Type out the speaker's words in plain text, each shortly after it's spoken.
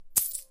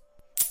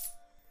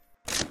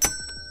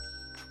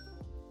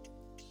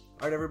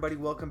All right, everybody,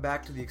 welcome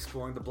back to the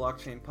Exploring the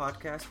Blockchain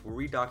podcast, where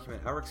we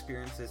document our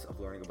experiences of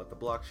learning about the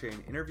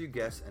blockchain, interview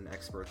guests and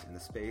experts in the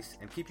space,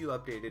 and keep you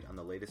updated on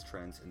the latest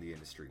trends in the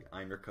industry.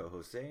 I'm your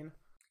co-host, Zane.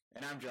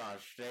 And I'm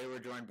Josh. Today we're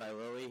joined by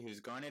Lili,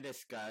 who's going to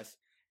discuss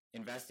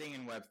investing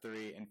in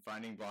Web3 and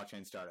funding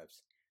blockchain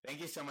startups.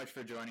 Thank you so much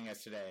for joining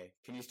us today.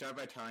 Can you start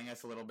by telling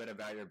us a little bit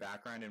about your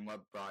background and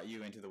what brought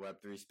you into the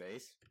Web3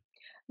 space?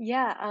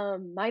 Yeah,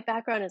 my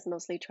background is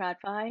mostly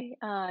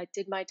TradFi.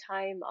 Did my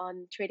time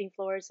on trading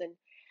floors and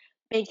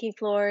banking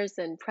floors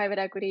and private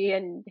equity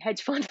and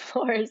hedge fund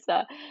floors.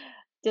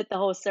 Did the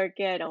whole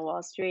circuit on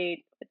Wall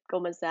Street with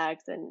Goldman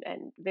Sachs and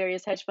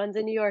various hedge funds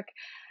in New York.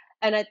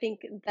 And I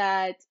think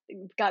that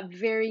got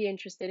very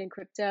interested in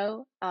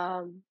crypto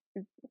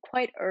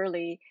quite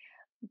early,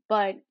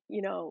 but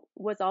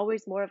was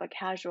always more of a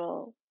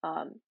casual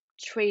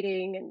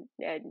trading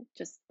and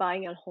just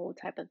buying and hold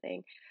type of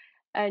thing.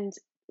 And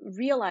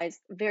realized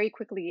very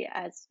quickly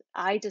as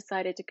I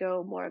decided to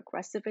go more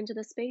aggressive into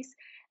the space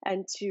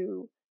and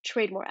to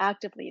trade more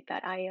actively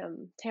that I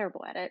am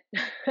terrible at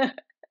it.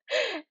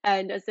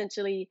 And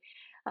essentially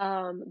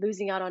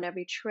losing out on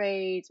every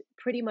trade,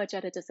 pretty much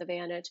at a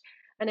disadvantage.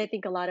 And I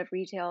think a lot of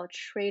retail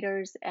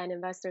traders and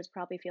investors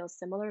probably feel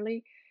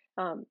similarly,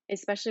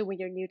 especially when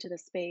you're new to the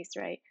space,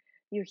 right?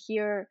 You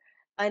hear,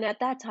 and at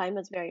that time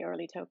it's very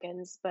early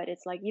tokens, but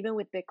it's like even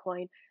with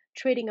Bitcoin,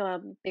 trading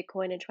on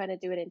Bitcoin and trying to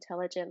do it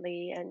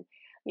intelligently, and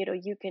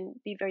you can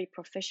be very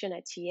proficient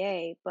at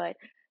TA, but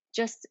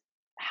just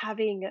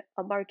having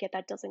a market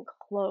that doesn't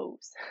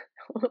close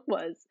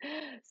was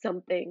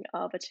something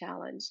of a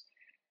challenge.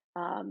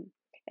 Um,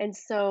 and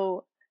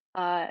so,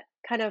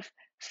 kind of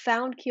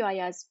found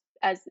QIS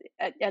as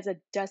a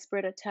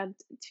desperate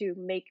attempt to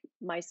make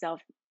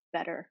myself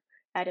better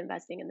at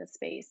investing in the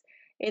space.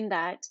 In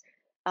that,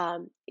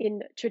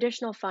 in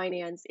traditional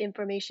finance,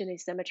 information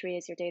asymmetry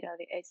is your data.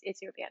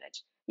 It's your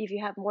advantage. If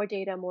you have more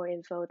data, more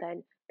info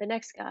than the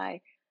next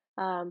guy,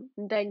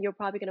 then you're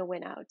probably going to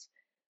win out.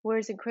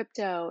 Whereas in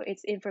crypto,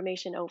 it's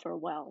information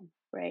overwhelm,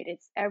 right?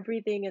 It's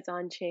everything is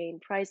on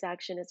chain. Price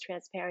action is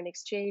transparent.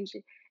 Exchange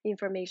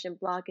information,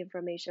 block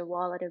information,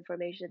 wallet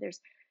information. There's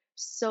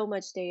so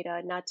much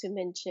data, not to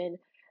mention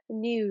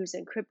news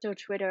and crypto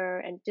Twitter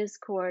and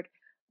Discord.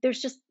 There's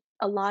just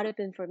a lot of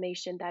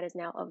information that is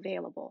now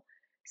available.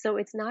 So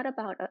it's not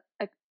about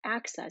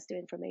access to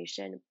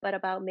information, but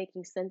about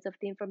making sense of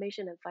the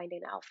information and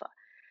finding alpha.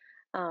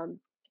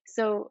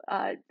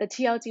 The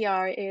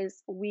TLDR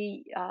is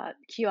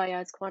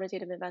QIS,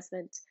 quantitative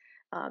investment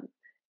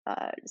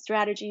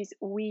strategies.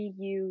 We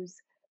use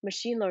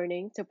machine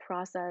learning to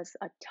process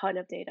a ton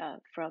of data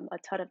from a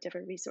ton of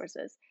different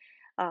resources.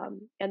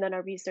 And then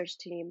our research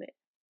team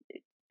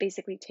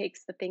basically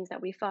takes the things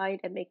that we find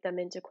and make them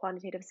into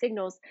quantitative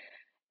signals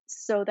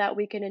so that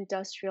we can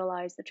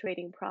industrialize the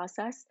trading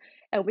process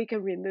and we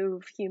can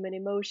remove human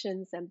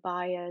emotions and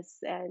bias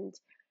and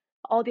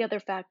all the other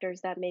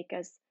factors that make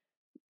us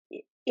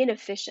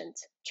inefficient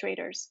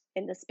traders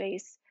in the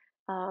space,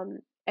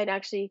 and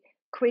actually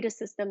create a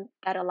system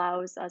that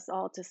allows us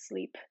all to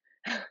sleep,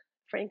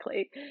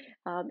 frankly,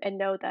 and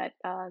know that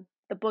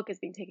the book is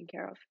being taken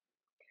care of.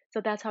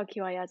 So that's how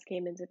QIS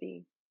came into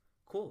being.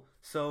 Cool.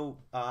 So,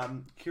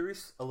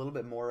 curious a little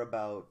bit more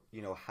about,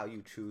 how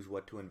you choose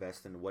what to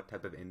invest in, what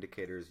type of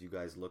indicators you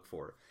guys look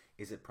for.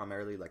 Is it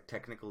primarily like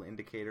technical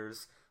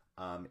indicators?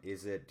 Do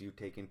you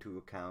take into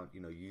account,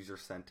 user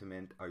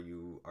sentiment?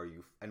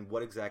 And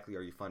what exactly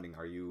are you funding?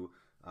 Are you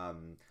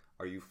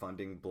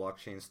funding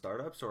blockchain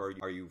startups, or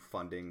are you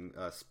funding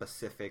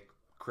specific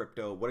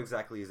crypto? What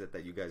exactly is it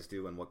that you guys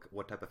do, and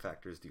what type of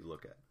factors do you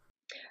look at?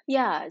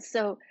 Yeah,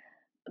 so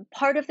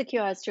part of the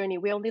QIS journey,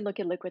 we only look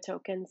at liquid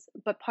tokens,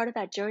 but part of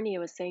that journey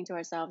was saying to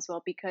ourselves,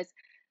 well, because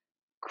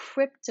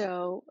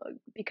crypto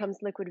becomes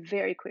liquid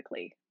very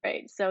quickly,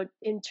 right? So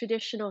in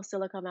traditional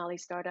Silicon Valley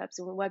startups,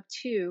 in Web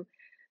 2,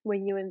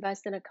 when you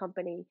invest in a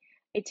company,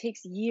 it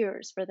takes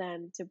years for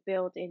them to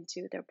build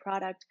into their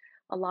product.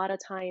 A lot of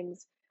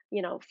times,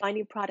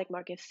 finding product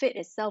market fit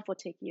itself will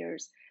take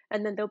years.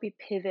 And then there'll be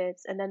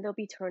pivots, and then there'll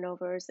be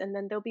turnovers, and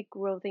then there'll be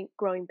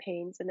growing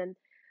pains. And then,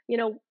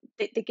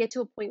 they get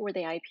to a point where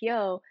they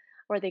IPO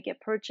or they get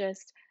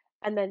purchased.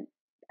 And then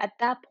at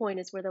that point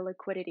is where the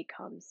liquidity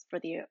comes for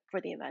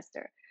the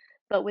investor.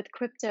 But with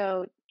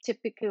crypto,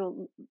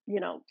 typical,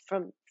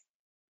 from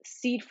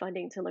seed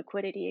funding to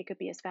liquidity, it could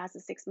be as fast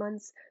as 6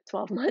 months,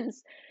 12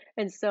 months.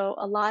 And so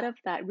a lot of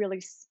that really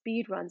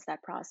speed runs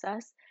that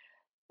process,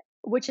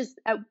 which is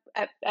at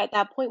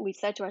that point we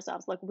said to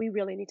ourselves, look, we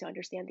really need to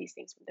understand these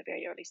things from the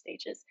very early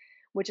stages,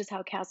 which is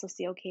how Castle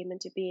Seal came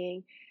into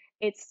being.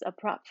 It's a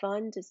prop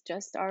fund. It's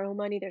just our own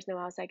money. There's no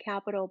outside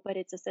capital, but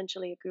it's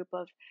essentially a group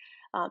of,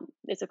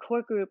 it's a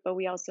core group, but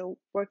we also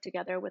work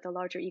together with a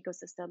larger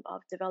ecosystem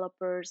of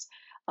developers,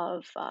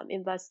 of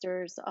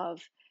investors, of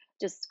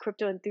just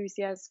crypto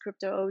enthusiasts,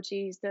 crypto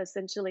OGs to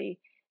essentially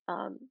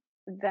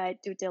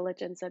vet, due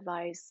diligence,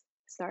 advise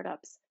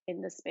startups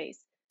in this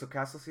space. So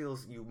Castle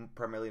Seals, you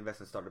primarily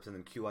invest in startups, and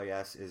then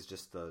QIS is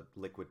just the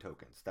liquid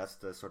tokens. That's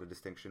the sort of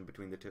distinction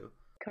between the two?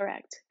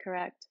 Correct.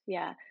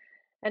 Yeah.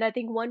 And I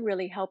think one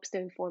really helps to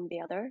inform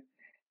the other.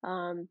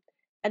 Um,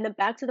 and then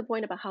back to the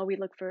point about how we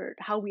look for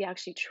how we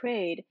actually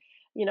trade,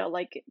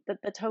 like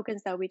the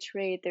tokens that we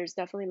trade, there's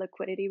definitely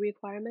liquidity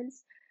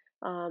requirements.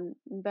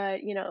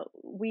 But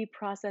we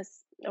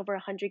process over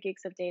 100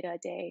 gigs of data a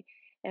day,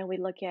 and we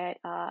look at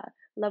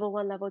level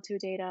one, level two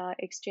data,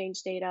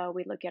 exchange data.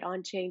 We look at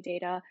on-chain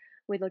data.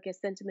 We look at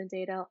sentiment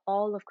data,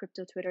 all of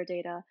crypto Twitter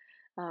data.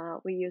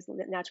 We use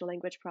natural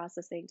language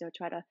processing to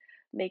try to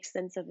make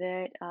sense of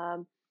it.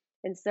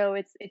 And so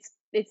it's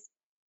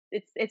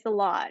a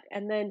lot.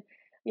 And then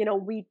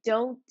we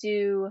don't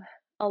do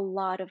a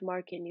lot of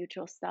market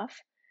neutral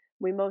stuff.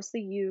 We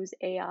mostly use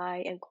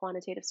AI and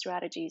quantitative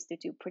strategies to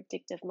do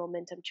predictive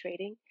momentum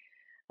trading,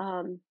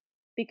 um,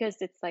 because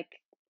it's like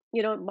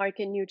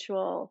market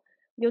neutral,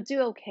 you'll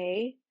do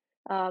okay.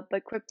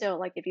 But crypto,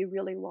 like if you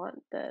really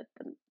want the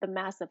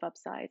massive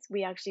upsides,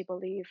 we actually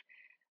believe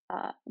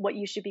what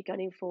you should be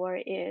gunning for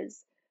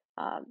is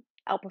um,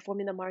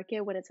 outperforming the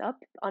market when it's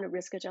up on a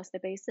risk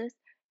adjusted basis,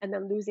 and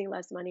then losing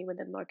less money when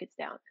the market's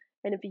down.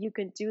 And if you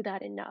can do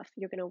that enough,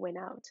 you're going to win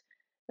out,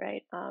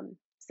 right?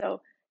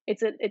 So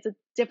it's a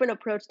different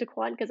approach to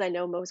quant, because I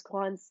know most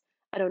quants.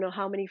 I don't know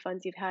how many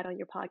funds you've had on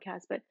your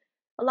podcast, but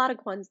a lot of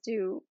quants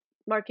do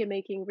market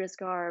making, risk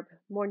arb,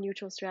 more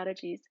neutral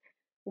strategies.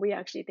 We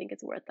actually think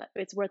it's worth it.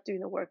 It's worth doing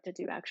the work to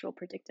do actual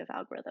predictive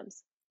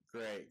algorithms.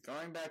 Great.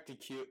 Going back to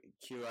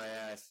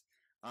QIS,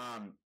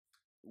 um,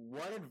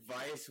 what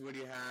advice would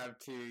you have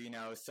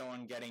to,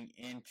 someone getting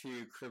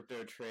into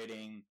crypto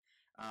trading?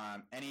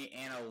 Any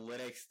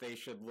analytics they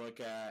should look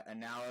at,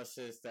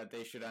 analysis that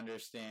they should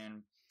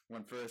understand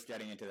when first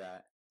getting into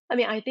that? I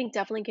mean, I think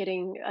definitely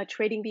getting a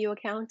trading view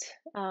account,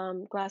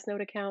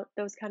 Glassnode account,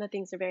 those kind of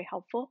things are very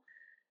helpful.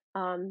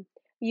 Um,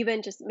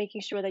 Even just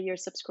making sure that you're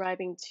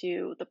subscribing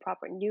to the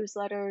proper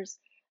newsletters.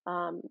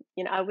 I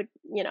would,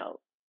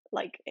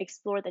 like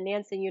explore the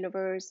Nansen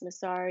universe,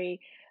 Masari.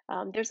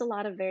 There's a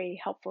lot of very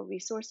helpful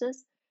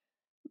resources.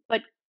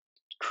 But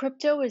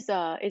crypto is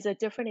a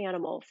different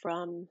animal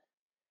from,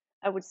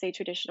 I would say,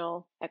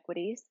 traditional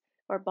equities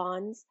or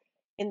bonds,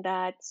 in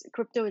that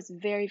crypto is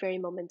very, very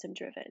momentum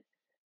driven,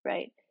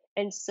 right?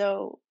 And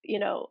so,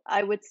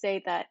 I would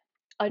say that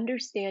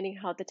understanding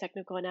how the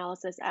technical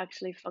analysis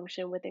actually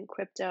function within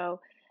crypto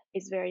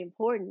is very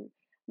important,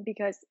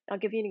 because I'll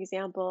give you an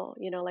example.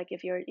 Like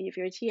if you're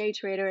a TA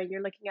trader and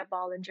you're looking at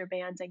Bollinger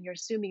Bands and you're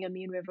assuming a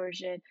mean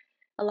reversion,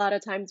 a lot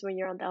of times when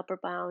you're on the upper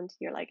bound,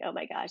 you're like, oh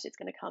my gosh, it's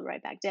going to come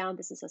right back down.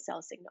 This is a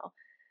sell signal.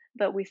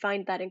 But we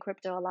find that in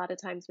crypto, a lot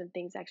of times when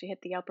things actually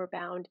hit the upper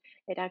bound,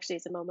 it actually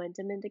is a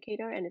momentum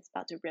indicator and it's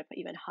about to rip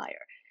even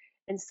higher.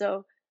 And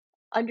so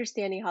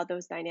understanding how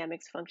those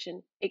dynamics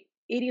function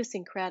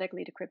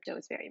idiosyncratically to crypto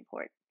is very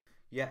important.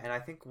 Yeah, and I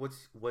think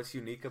what's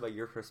unique about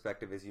your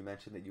perspective is you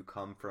mentioned that you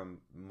come from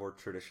more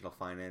traditional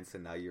finance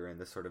and now you're in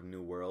this sort of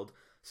new world.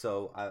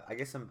 So I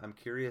guess I'm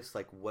curious,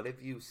 like, what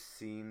have you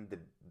seen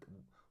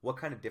what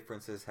kind of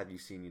differences have you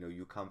seen?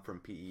 You come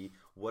from PE.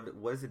 What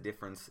is the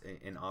difference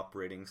in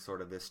operating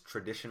sort of this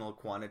traditional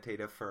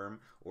quantitative firm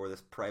or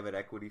this private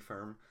equity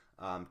firm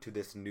to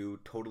this new,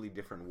 totally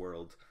different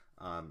world?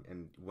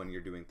 And when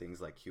you're doing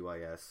things like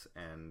QIS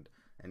and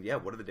yeah,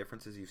 what are the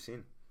differences you've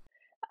seen?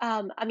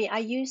 I mean, I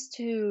used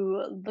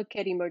to look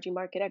at emerging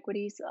market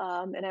equities,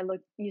 and I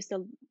used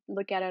to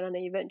look at it on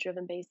an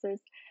event-driven basis,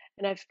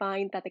 and I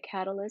find that the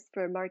catalyst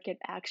for market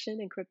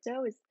action in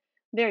crypto is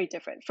very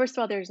different. First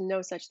of all, there's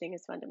no such thing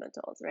as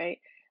fundamentals, right?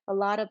 A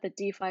lot of the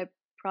DeFi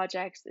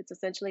projects, it's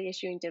essentially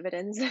issuing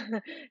dividends,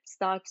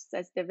 stocks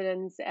as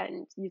dividends,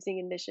 and using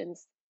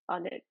emissions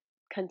on a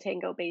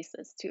contango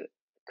basis to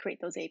create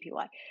those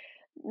APY.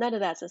 None of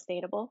that's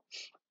sustainable.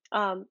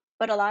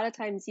 But a lot of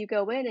times you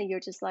go in and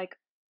you're just like,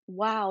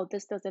 wow,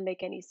 this doesn't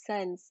make any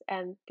sense.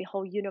 And the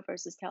whole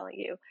universe is telling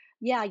you,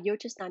 yeah, you're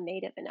just not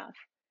native enough.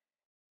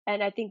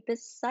 And I think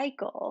this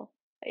cycle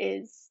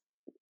is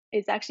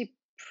is actually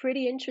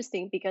pretty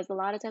interesting, because a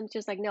lot of times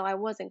just like, no, I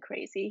wasn't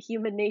crazy.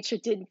 Human nature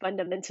didn't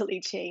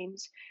fundamentally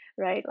change,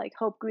 right? Like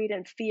hope, greed,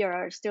 and fear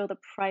are still the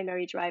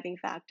primary driving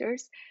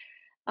factors.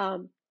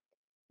 Um,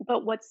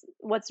 but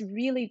what's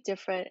really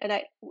different,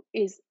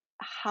 is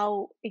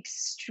how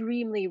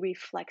extremely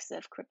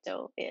reflexive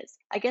crypto is.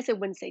 I guess I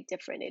wouldn't say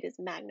different, it is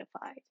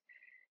magnified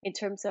in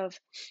terms of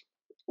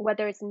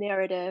whether it's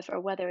narrative or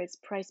whether it's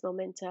price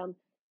momentum.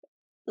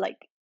 Like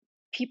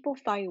people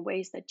find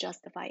ways to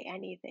justify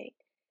anything,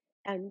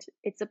 and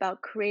it's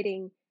about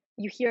creating.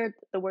 You hear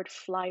the word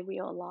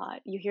flywheel a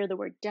lot, you hear the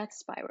word death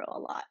spiral a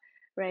lot,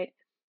 right?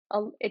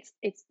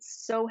 It's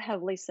so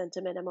heavily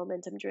sentiment and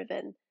momentum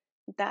driven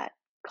that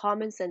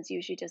common sense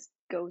usually just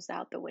goes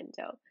out the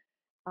window.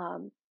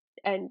 um,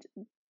 and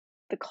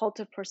the cult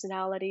of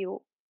personality,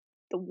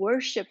 the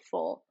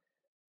worshipful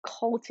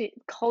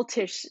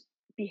cultish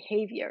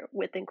behavior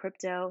within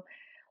crypto,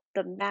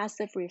 the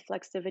massive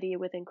reflexivity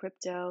within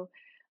crypto,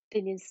 the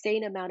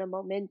insane amount of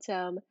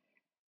momentum.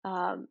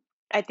 um,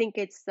 I think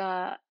it's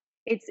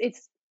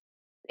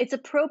it's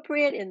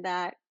appropriate in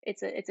that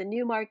it's a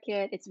new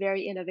market. It's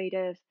very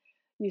innovative.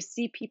 You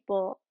see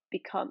people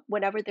become,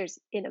 whenever there's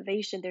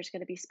innovation, there's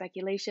going to be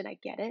speculation. I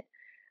get it.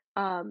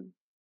 Um,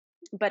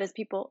 but as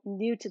people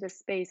new to the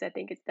space, I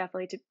think it's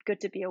definitely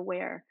good to be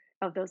aware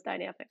of those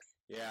dynamics.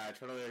 Yeah, I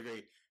totally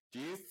agree. Do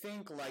you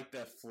think like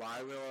the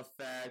flywheel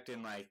effect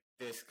and like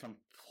this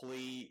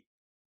complete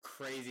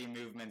crazy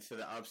movements to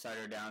the upside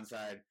or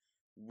downside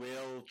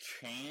will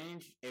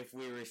change if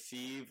we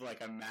receive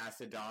like a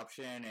mass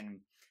adoption and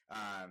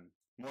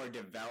more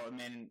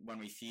development when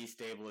we see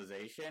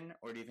stabilization,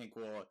 or do you think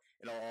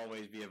it'll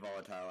always be a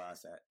volatile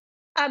asset?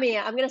 I mean,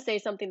 I'm gonna say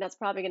something that's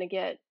probably gonna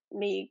get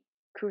me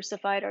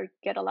crucified or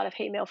get a lot of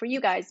hate mail for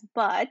you guys,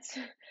 but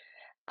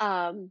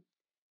um,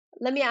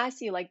 let me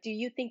ask you, like, do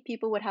you think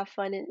people would have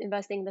fun in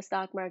investing in the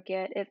stock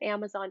market if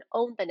Amazon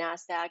owned the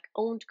Nasdaq,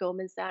 owned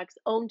Goldman Sachs,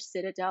 owned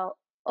Citadel,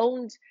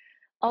 owned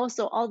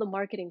also all the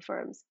marketing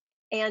firms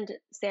and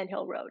Sand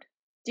Hill Road?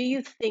 Do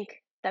you think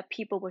that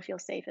people would feel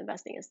safe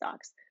investing in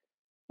stocks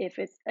if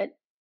it's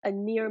a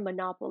near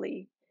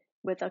monopoly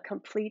with a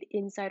complete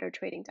insider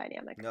trading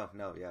dynamic? No,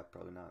 no, yeah,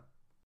 probably not.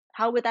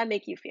 How would that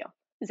make you feel?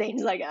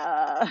 Zane's like,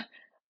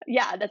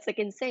 yeah, that's like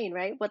insane,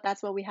 right? But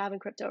that's what we have in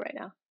crypto right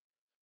now.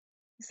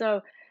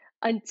 So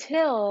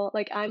until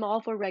like I'm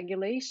all for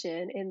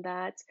regulation in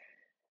that,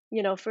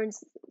 for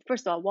instance,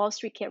 first of all, Wall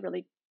Street can't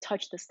really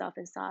touch the stuff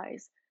in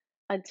size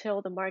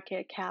until the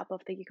market cap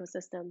of the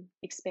ecosystem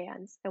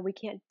expands. And we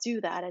can't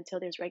do that until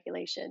there's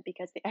regulation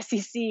because the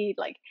SEC,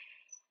 like,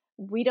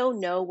 we don't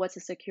know what's a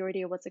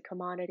security or what's a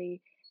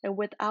commodity. And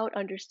without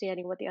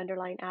understanding what the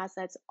underlying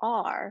assets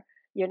are,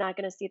 you're not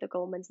going to see the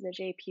Goldmans and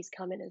the JPs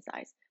come in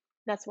size.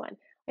 That's one.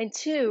 And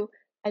two,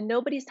 and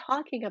nobody's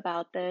talking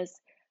about this,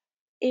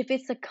 if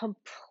it's a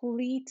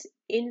complete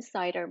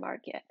insider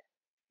market,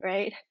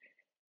 right?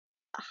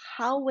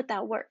 How would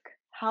that work?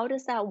 How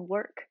does that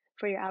work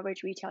for your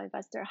average retail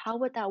investor? How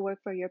would that work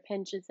for your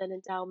pensions and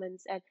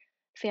endowments and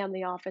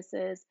family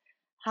offices?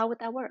 How would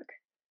that work?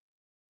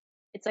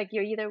 It's like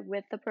you're either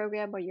with the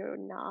program or you're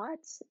not,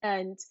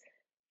 and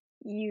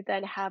you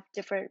then have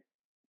different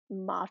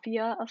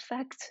mafia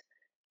effect.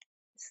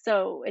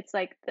 So it's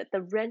like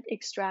the rent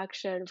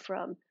extraction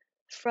from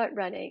front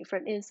running,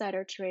 from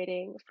insider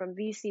trading, from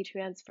VC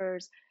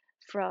transfers,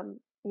 from,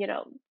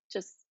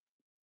 just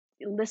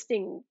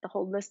listing, the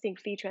whole listing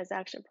fee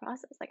transaction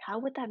process. Like, how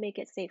would that make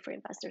it safe for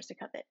investors to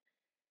come in?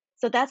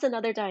 So that's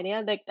another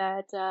dynamic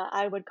that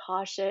I would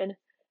caution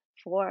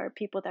for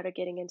people that are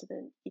getting into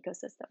the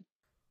ecosystem.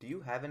 Do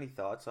you have any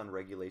thoughts on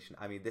regulation?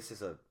 I mean, this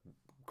is a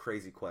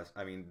crazy question.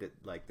 I mean,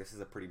 like this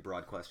is a pretty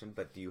broad question,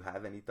 but do you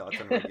have any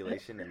thoughts on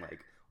regulation and like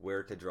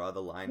where to draw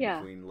the line Yeah.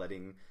 between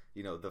letting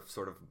the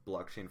sort of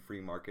blockchain free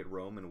market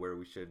roam and where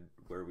we should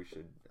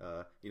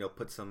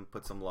put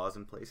some laws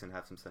in place and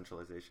have some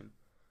centralization?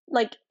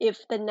 Like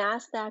if the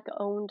NASDAQ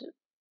owned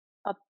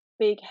a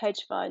big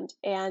hedge fund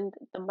and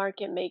the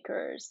market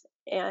makers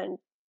and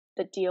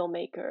the deal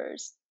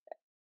makers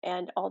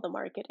and all the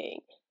marketing,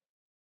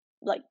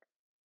 like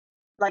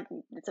like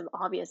it's an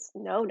obvious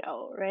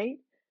no, right?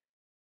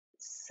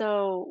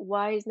 So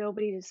why is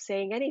nobody just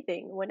saying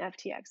anything when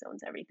FTX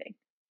owns everything,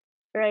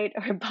 right?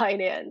 Or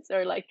Binance,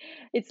 or like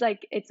it's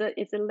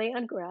a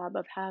land grab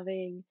of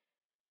having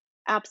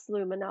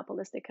absolute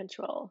monopolistic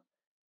control.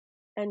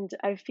 And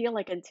I feel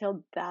like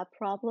until that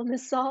problem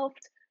is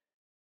solved,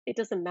 it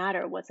doesn't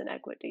matter what's an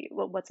equity,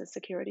 what's a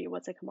security,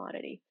 what's a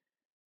commodity.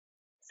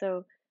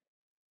 So,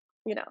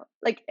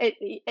 like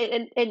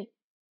and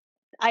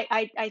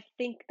I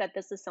think that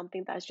this is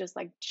something that's just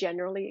like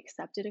generally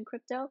accepted in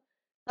crypto.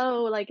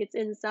 Oh, like it's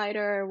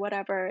insider or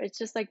whatever. It's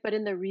just like, but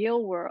in the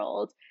real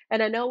world,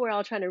 and I know we're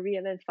all trying to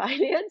reinvent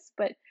finance,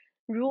 but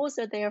rules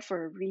are there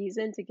for a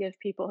reason to give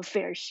people a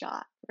fair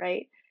shot,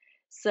 right?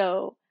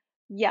 So,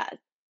 yeah,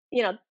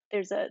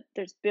 there's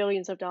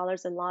billions of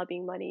dollars in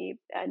lobbying money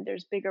and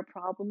there's bigger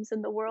problems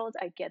in the world.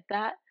 I get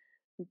that,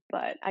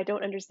 but I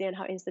don't understand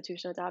how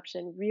institutional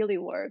adoption really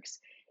works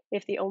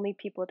if the only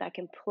people that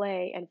can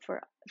play and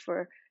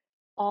for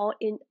all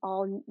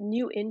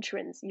new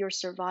entrants, your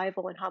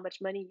survival and how much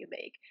money you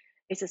make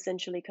is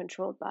essentially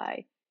controlled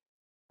by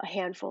a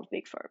handful of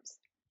big firms.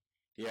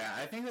 Yeah,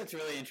 I think that's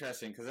really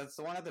interesting because that's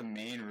one of the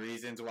main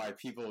reasons why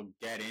people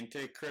get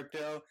into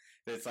crypto.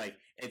 It's like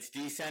it's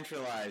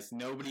decentralized.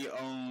 Nobody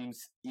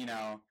owns it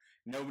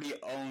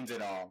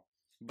all.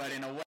 But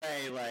in a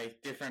way,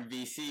 like different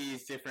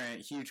VCs,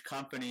 different huge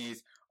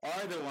companies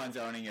are the ones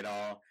owning it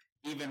all,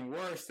 even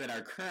worse than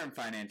our current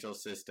financial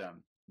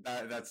system.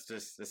 That's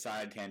just a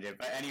side tangent.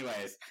 But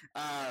anyways,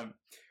 um,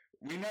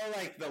 we know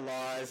like the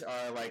laws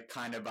are like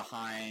kind of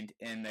behind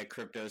in the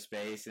crypto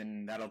space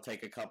and that'll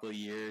take a couple of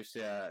years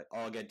to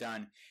all get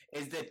done.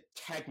 Is the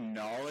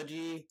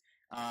technology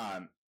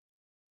um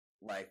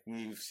like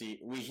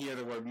we hear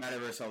the word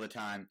metaverse all the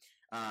time.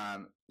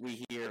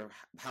 We hear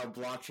how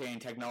blockchain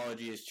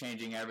technology is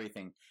changing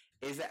everything.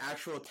 Is the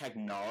actual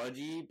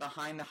technology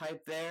behind the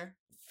hype there?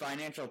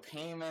 Financial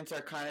payments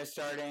are kind of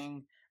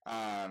starting.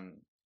 Um,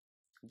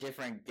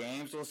 Different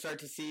games we'll start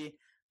to see.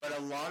 But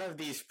a lot of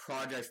these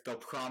projects, they'll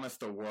promise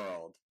the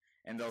world.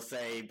 And they'll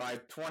say, by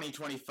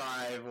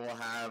 2025, we'll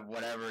have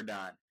whatever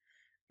done.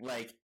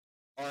 Like,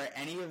 are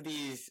any of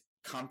these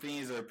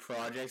companies or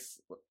projects,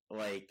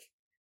 like,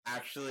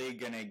 actually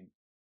gonna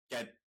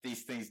get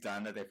these things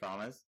done that they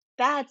promise?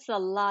 That's a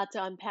lot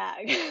to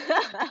unpack.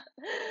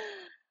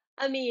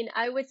 I mean,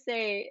 I would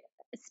say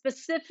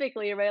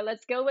specifically, right?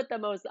 Let's go with the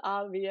most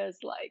obvious,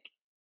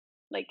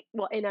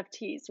 well,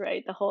 NFTs,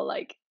 right? The whole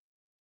like,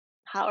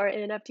 how are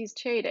NFTs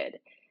traded?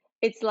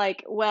 It's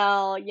like,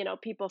 well,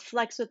 people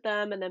flex with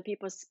them and then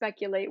people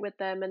speculate with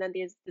them and then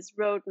there's this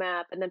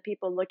roadmap and then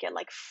people look at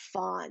like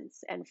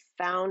fonts and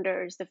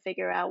founders to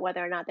figure out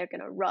whether or not they're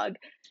going to rug.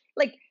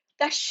 Like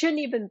that shouldn't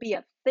even be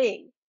a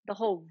thing. The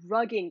whole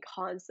rugging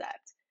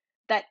concept,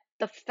 that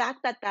the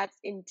fact that that's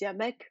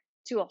endemic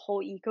to a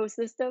whole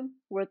ecosystem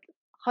worth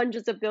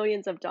hundreds of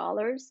billions of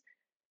dollars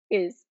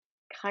is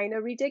kind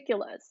of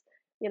ridiculous.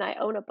 I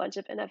own a bunch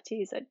of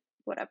NFTs and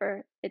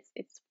whatever.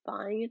 It's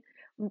fine,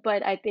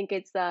 but I think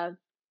it's the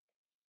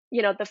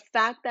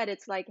fact that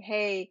it's like,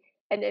 hey,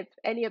 and if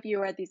any of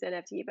you are at these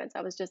NFT events,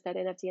 I was just at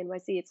NFT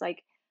NYC. It's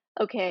like,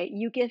 okay,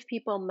 you give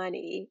people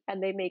money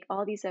and they make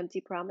all these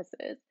empty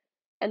promises,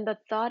 and the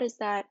thought is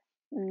that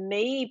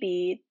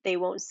maybe they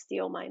won't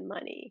steal my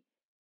money.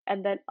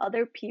 And then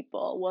other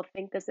people will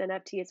think this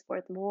NFT is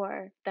worth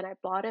more than I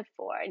bought it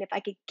for. And if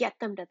I could get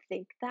them to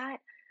think that,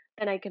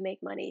 then I can make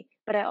money.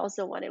 But I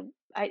also want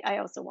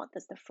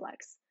this to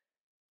flex.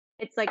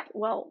 It's like,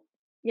 well,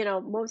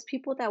 most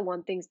people that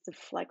want things to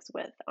flex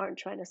with aren't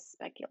trying to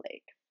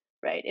speculate,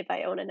 right? If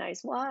I own a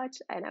nice watch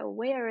and I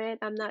wear it,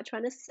 I'm not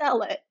trying to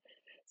sell it.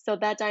 So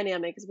that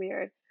dynamic is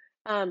weird.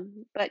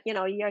 But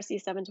ERC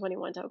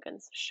 721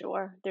 tokens,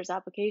 sure, there's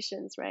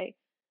applications, right?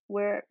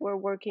 We're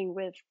working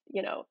with,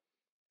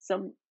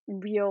 some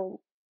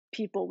real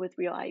people with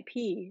real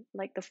IP,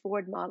 like the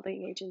Ford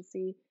Modeling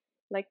Agency,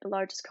 like the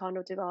largest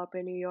condo developer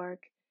in New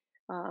York,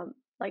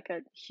 like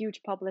a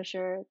huge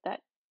publisher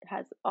that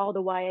has all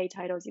the YA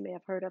titles you may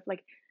have heard of.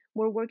 Like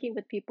we're working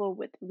with people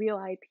with real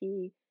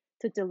IP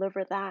to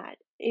deliver that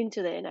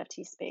into the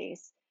NFT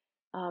space.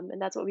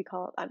 And that's what we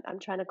call, I'm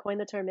trying to coin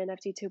the term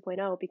NFT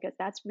 2.0 because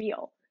that's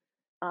real.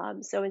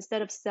 So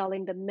instead of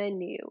selling the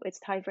menu, it's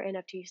time for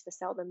NFTs to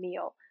sell the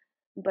meal.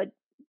 But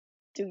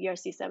do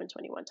ERC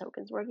 721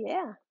 tokens work?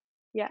 Yeah.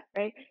 Yeah,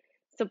 right.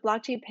 So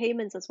blockchain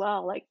payments as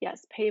well. Like,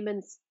 yes,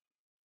 payment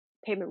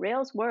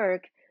rails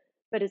work,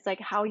 but it's like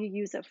how you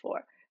use it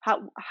for.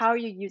 How are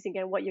you using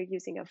it, what you're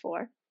using it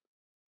for.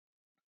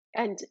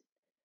 And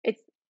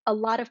it's a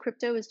lot of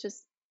crypto is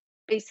just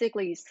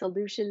basically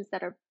solutions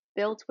that are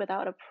built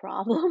without a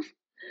problem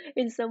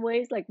in some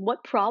ways. Like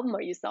what problem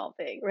are you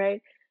solving,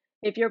 right?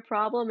 If your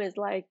problem is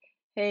like,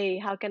 hey,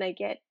 how can I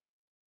get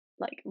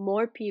like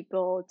more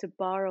people to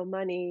borrow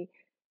money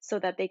so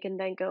that they can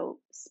then go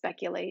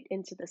speculate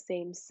into the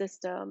same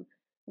system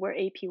where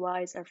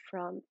APYs are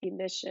from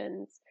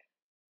emissions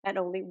and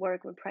only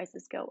work when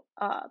prices go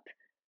up,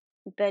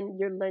 then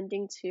you're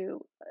lending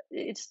to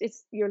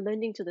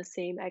the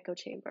same echo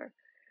chamber.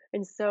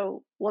 And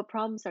so what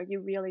problems are you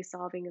really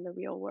solving in the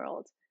real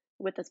world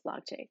with this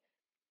blockchain?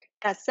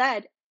 That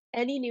said,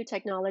 any new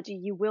technology,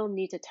 you will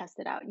need to test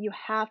it out. You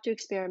have to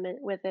experiment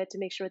with it to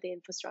make sure the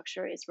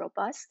infrastructure is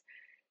robust.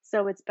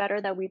 So it's better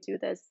that we do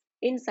this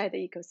inside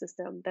the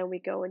ecosystem than we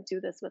go and do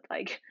this with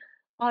like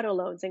auto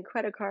loans and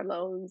credit card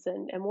loans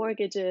and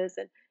mortgages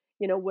and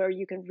where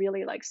you can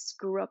really like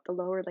screw up the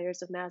lower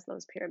layers of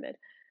Maslow's pyramid.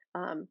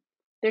 Um,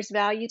 there's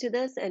value to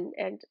this and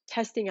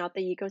testing out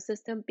the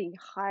ecosystem, being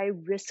high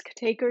risk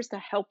takers to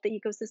help the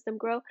ecosystem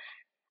grow.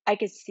 I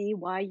could see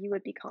why you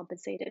would be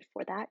compensated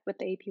for that with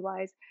the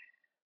APYs.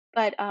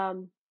 But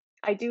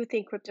I do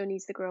think crypto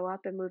needs to grow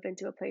up and move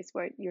into a place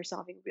where you're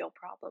solving real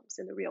problems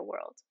in the real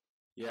world.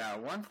 Yeah,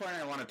 one point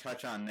I want to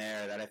touch on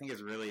there that I think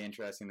is really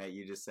interesting that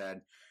you just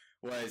said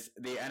was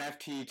the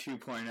NFT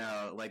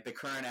 2.0. Like the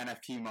current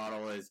NFT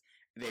model is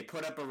they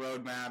put up a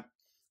roadmap,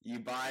 you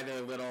buy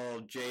the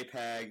little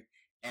JPEG,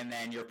 and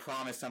then you're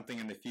promised something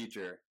in the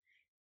future.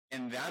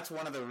 And that's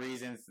one of the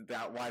reasons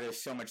that why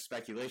there's so much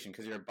speculation,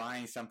 because you're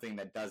buying something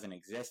that doesn't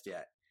exist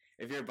yet.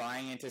 If you're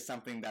buying into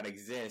something that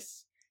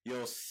exists,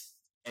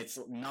 it's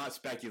not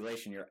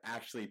speculation, you're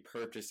actually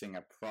purchasing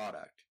a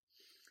product.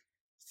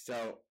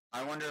 So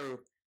I wonder,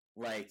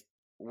 like,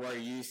 where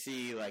you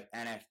see like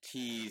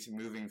NFTs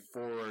moving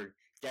forward,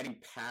 getting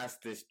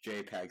past this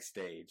JPEG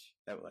stage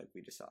that like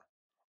we just saw.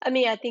 I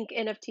mean, I think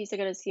NFTs are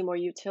going to see more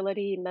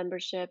utility,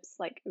 memberships,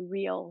 like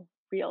real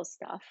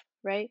stuff,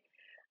 right?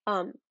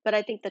 But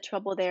I think the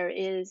trouble there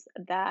is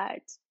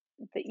that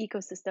the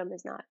ecosystem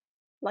is not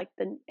like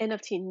the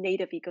NFT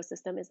native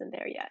ecosystem isn't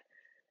there yet.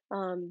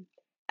 Um,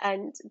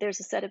 and there's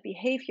a set of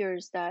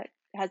behaviors that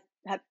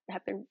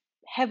have been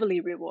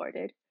heavily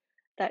rewarded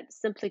that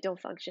simply don't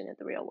function in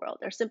the real world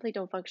or simply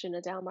don't function in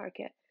a down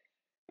market.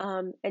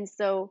 And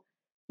so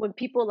when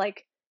people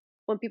like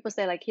when people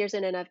say like here's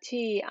an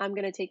NFT, I'm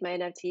gonna take my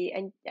NFT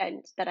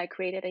and that I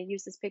created and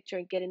use this picture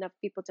and get enough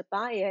people to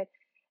buy it,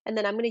 and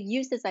then I'm gonna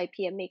use this IP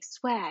and make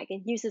swag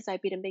and use this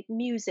IP to make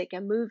music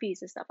and movies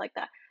and stuff like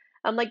that.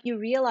 I'm like, you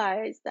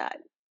realize that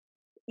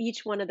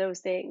each one of those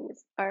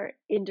things are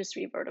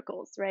industry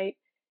verticals, right?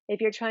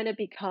 If you're trying to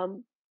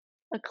become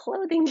a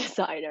clothing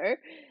designer,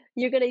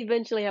 you're going to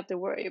eventually have to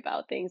worry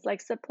about things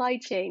like supply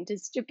chain,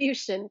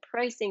 distribution,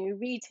 pricing,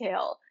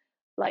 retail,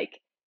 like,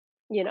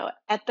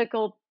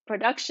 ethical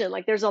production.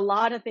 Like there's a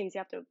lot of things you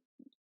have to,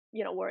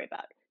 worry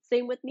about.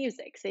 Same with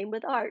music, same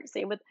with art,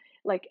 same with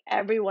like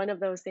every one of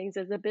those things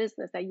is a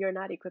business that you're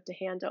not equipped to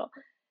handle.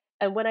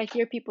 And when I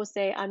hear people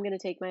say, I'm going to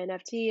take my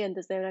NFT and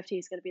this NFT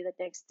is going to be the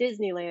next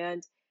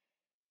Disneyland,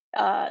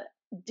 uh,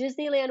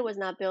 Disneyland was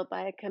not built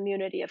by a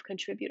community of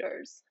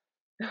contributors.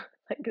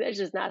 Like that's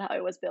just not how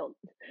it was built.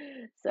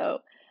 So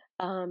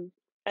um,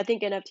 I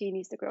think NFT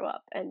needs to grow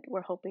up, and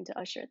we're hoping to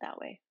usher it that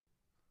way.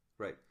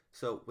 Right.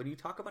 So when you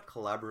talk about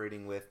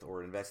collaborating with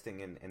or investing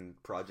in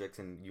projects,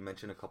 and you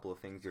mentioned a couple of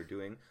things you're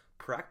doing,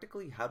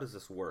 practically, how does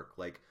this work?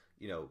 Like,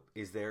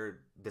 is there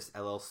this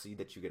LLC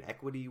that you get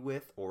equity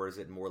with, or is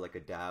it more like a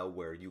DAO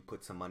where you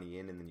put some money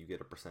in and then you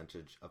get a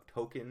percentage of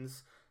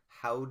tokens?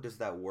 How does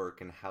that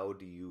work, and how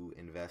do you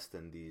invest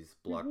in these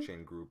Hmm.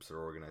 blockchain groups or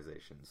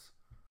organizations?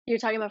 You're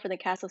talking about from the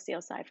Castle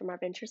Steel side, from our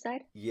venture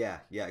side? Yeah,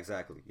 yeah,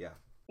 exactly. Yeah.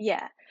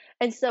 Yeah.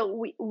 And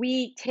so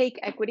we take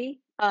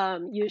equity.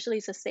 Usually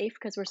it's a safe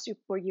because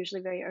we're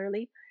usually very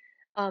early.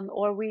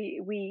 Or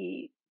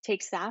we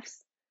take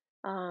SAFs.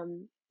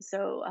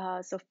 So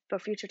for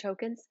future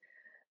tokens.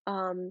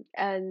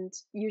 And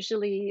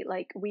usually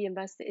like we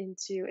invest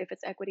into, if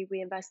it's equity,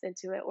 we invest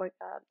into it, or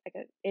like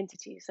an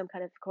entity, some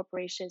kind of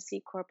corporation, C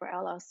corp or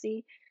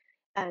LLC,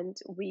 and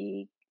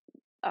we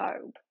are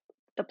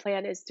the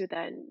plan is to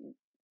then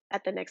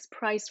at the next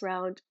price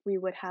round we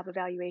would have a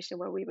valuation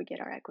where we would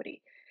get our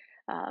equity.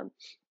 Um,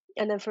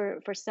 and then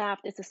for SAF,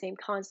 it's the same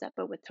concept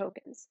but with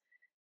tokens.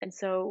 And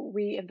so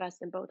we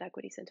invest in both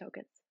equities and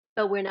tokens.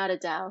 But we're not a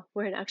DAO.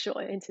 We're an actual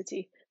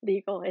entity,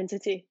 legal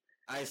entity.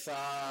 I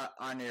saw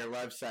on your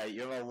website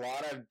you have a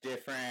lot of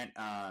different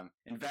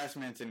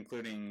investments,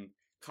 including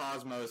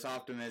Cosmos,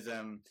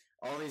 Optimism,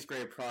 all these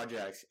great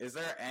projects. Is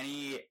there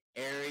any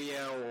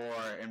area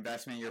or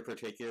investment you're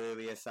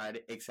particularly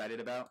excited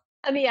about?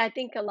 I mean, I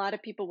think a lot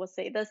of people will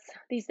say this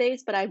these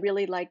days, but I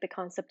really like the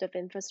concept of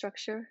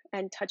infrastructure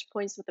and touch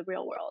points with the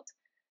real world.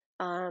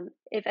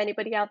 If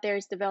anybody out there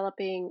is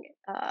developing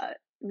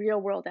real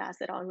world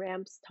asset on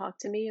ramps, talk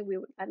to me.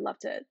 I'd love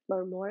to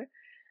learn more.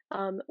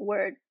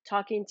 We're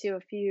talking to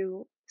a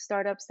few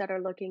startups that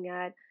are looking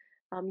at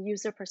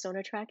user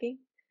persona tracking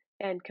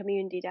and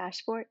community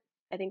dashboard.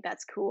 I think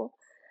that's cool.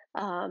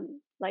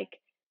 Like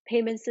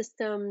payment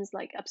systems,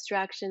 like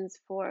abstractions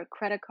for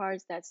credit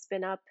cards that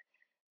spin up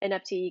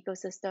NFT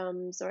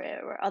ecosystems,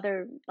 or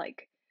other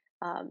like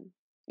um,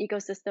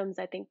 ecosystems.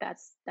 I think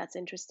that's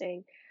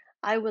interesting.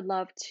 I would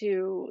love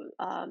to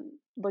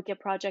look at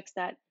projects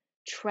that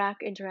track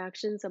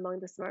interactions among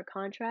the smart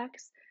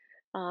contracts.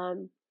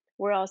 Um,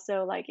 we're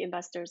also like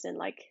investors in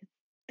like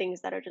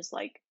things that are just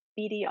like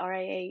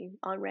BDRIA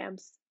on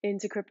ramps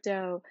into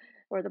crypto,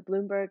 or the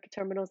Bloomberg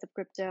terminals of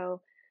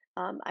crypto.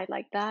 I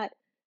like that.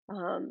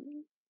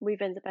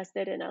 We've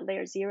invested in a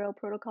layer zero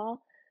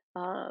protocol.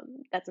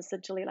 That's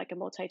essentially like a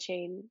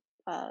multi-chain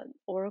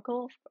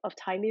oracle of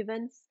time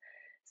events.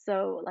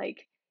 So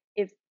like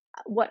if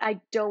what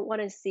I don't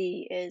want to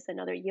see is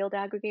another yield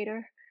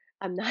aggregator.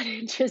 I'm not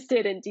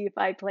interested in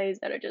DeFi plays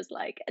that are just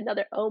like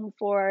another Ohm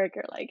fork,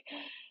 or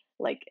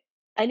like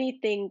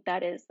anything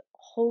that is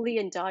wholly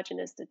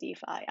endogenous to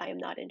DeFi. I am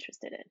not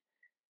interested in.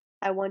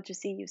 I want to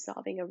see you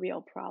solving a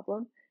real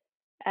problem.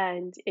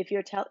 And if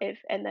you're tell if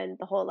and then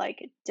the whole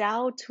like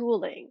DAO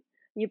tooling,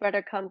 you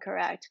better come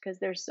correct because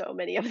there's so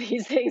many of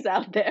these things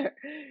out there.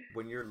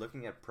 When you're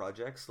looking at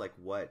projects, like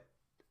what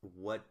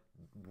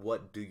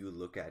what do you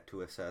look at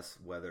to assess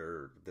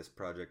whether this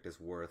project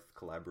is worth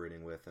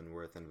collaborating with and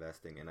worth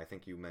investing? And I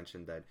think you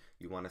mentioned that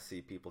you want to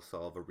see people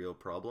solve a real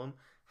problem.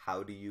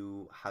 How do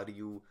you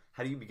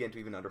begin to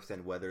even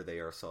understand whether they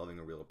are solving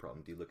a real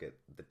problem? Do you look at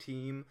the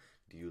team?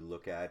 Do you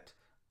look at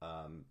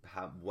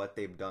how what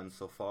they've done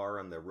so far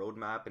on their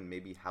roadmap, and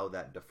maybe how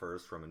that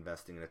differs from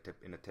investing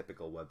in a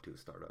typical Web2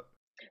 startup?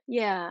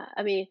 Yeah,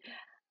 I mean,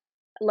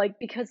 like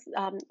because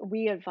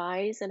we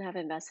advise and have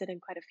invested in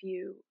quite a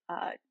few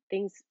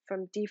things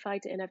from DeFi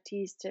to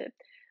NFTs to,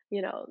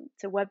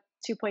 to Web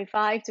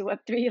 2.5 to Web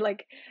 3.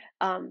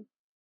 Um,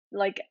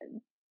 like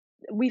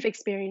we've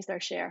experienced our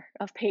share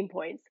of pain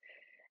points.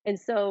 And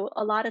so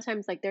a lot of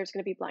times like there's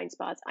going to be blind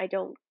spots. I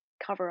don't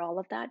cover all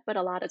of that, but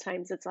a lot of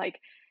times it's like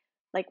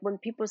when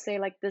people say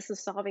like this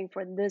is solving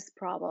for this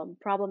problem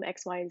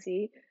X, Y, and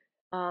Z.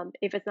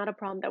 If it's not a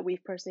problem that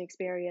we've personally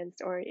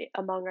experienced, or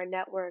among our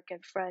network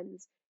and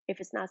friends, if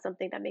it's not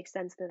something that makes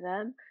sense to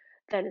them,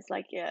 then it's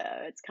like,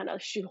 yeah, it's kind of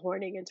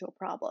shoehorning into a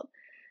problem.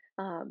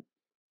 Um,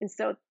 and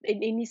so it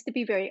needs to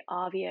be very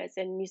obvious,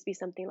 and it needs to be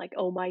something like,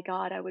 oh my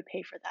God, I would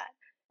pay for that.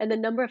 And the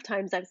number of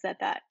times I've said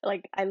that,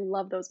 like, I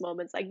love those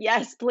moments. Like,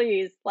 yes,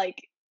 please.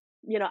 Like,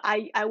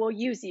 I will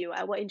use you.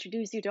 I will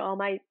introduce you to all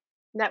my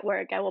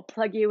network. I will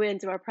plug you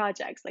into our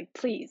projects. Like,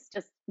 please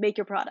just make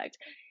your product.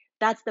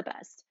 That's the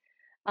best.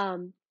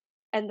 Um,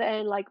 and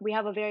then, like, we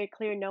have a very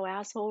clear no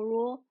asshole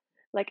rule.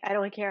 Like, I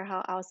don't care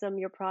how awesome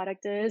your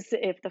product is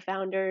if the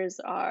founders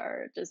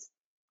are just,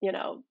 you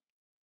know,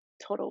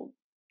 total,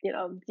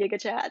 giga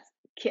chats.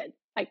 Can't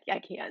I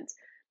can't.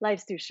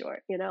 Life's too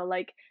short,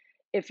 like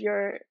if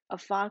you're a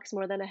fox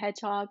more than a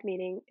hedgehog,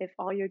 meaning if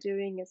all you're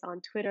doing is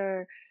on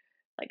Twitter,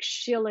 like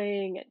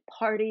shilling and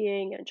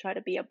partying and try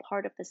to be a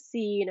part of the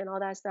scene and all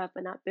that stuff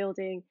and not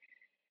building,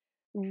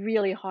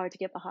 really hard to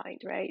get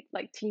behind, right?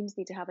 Like teams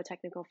need to have a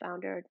technical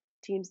founder,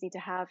 teams need to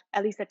have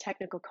at least a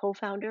technical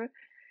co-founder.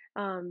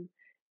 Um,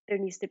 there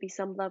needs to be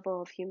some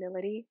level of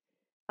humility,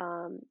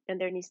 and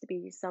there needs to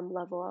be some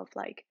level of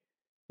like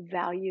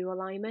value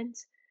alignment.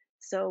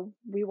 So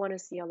we want to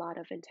see a lot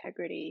of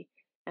integrity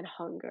and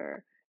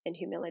hunger and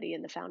humility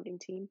in the founding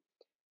team.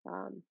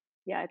 Um,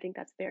 yeah, I think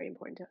that's very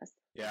important to us.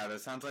 Yeah,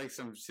 that sounds like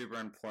some super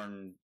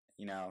important,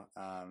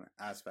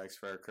 aspects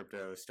for a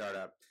crypto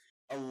startup.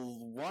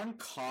 One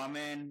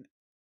common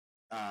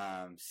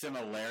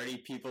similarity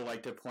people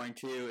like to point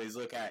to is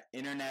look at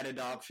internet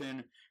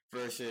adoption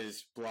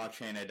versus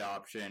blockchain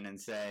adoption and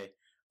say,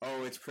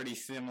 oh, it's pretty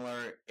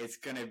similar. It's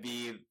going to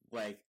be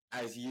like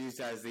as used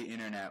as the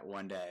internet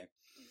one day.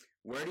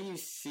 Where do you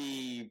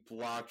see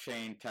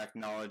blockchain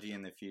technology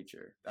in the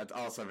future? That's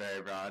also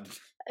very broad.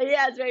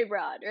 Yeah, it's very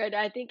broad, right?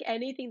 I think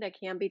anything that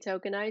can be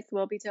tokenized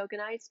will be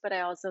tokenized, but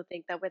I also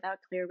think that without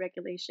clear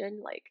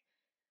regulation, like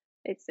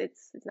it's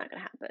not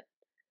going to happen.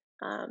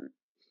 Um,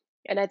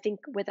 and I think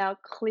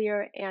without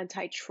clear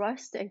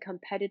antitrust and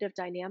competitive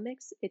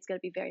dynamics, it's going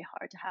to be very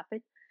hard to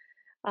happen.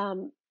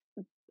 Um,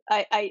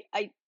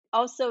 I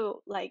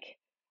also like,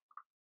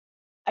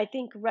 I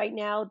think right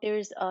now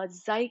there's a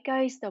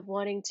zeitgeist of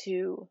wanting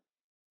to,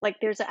 like,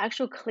 there's an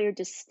actual clear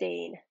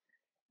disdain.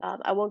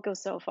 I won't go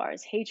so far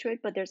as hatred,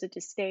 but there's a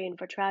disdain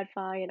for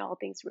TradFi and all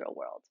things real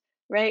world,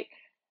 right?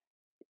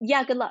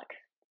 Yeah, good luck.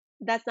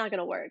 That's not going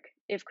to work.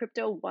 If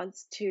crypto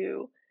wants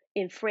to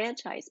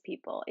enfranchise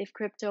people, if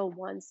crypto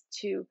wants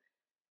to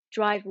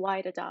drive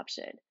wide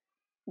adoption,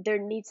 there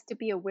needs to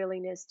be a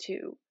willingness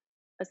to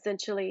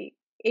essentially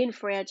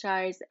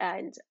enfranchise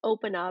and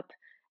open up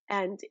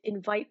and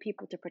invite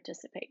people to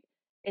participate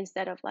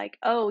instead of like,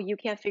 oh, you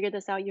can't figure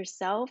this out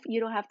yourself.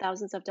 You don't have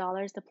thousands of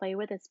dollars to play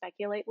with and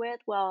speculate with.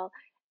 Well,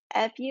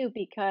 F you,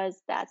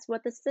 because that's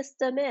what the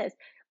system is.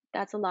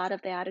 That's a lot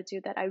of the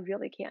attitude that I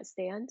really can't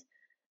stand.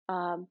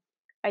 Um,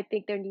 I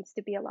think there needs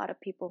to be a lot of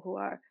people who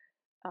are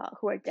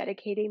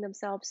dedicating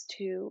themselves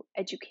to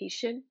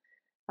education,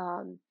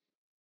 um,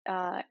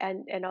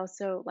 and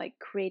also like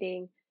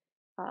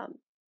um,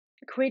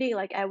 creating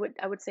like I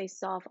would say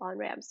soft on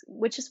ramps,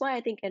 which is why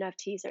I think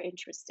NFTs are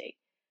interesting.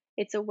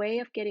 It's a way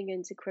of getting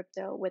into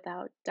crypto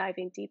without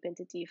diving deep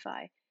into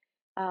DeFi.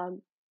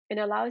 Um, it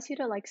allows you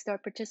to like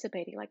start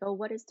participating, like, oh,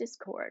 what is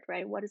Discord,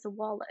 right? What is a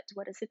wallet?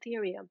 What is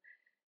Ethereum?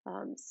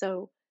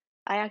 So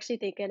I actually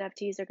think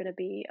NFTs are going to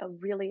be a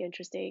really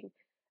interesting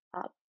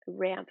uh,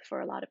 ramp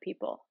for a lot of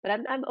people. But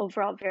I'm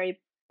overall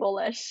very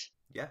bullish.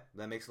 Yeah,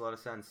 that makes a lot of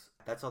sense.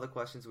 That's all the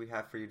questions we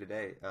have for you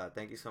today.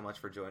 Thank you so much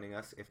for joining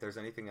us. If there's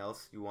anything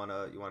else you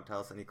wanna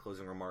tell us, any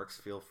closing remarks,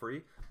 feel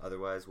free.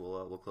 Otherwise,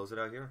 we'll close it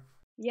out here.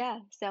 Yeah,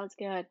 sounds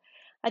good.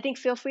 I think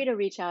feel free to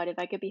reach out if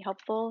I could be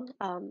helpful.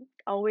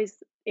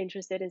 Always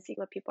interested in seeing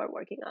what people are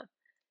working on.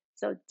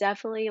 So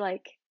definitely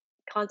like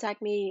contact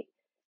me.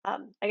 I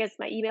guess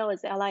my email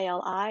is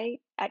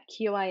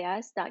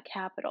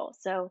lili@qis.capital.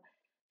 So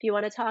if you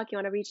want to talk, you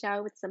want to reach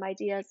out with some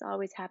ideas,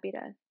 always happy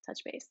to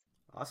touch base.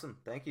 Awesome,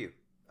 thank you.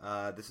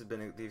 This has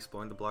been the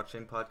Exploring the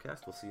Blockchain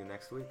podcast. We'll see you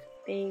next week.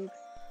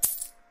 Thanks.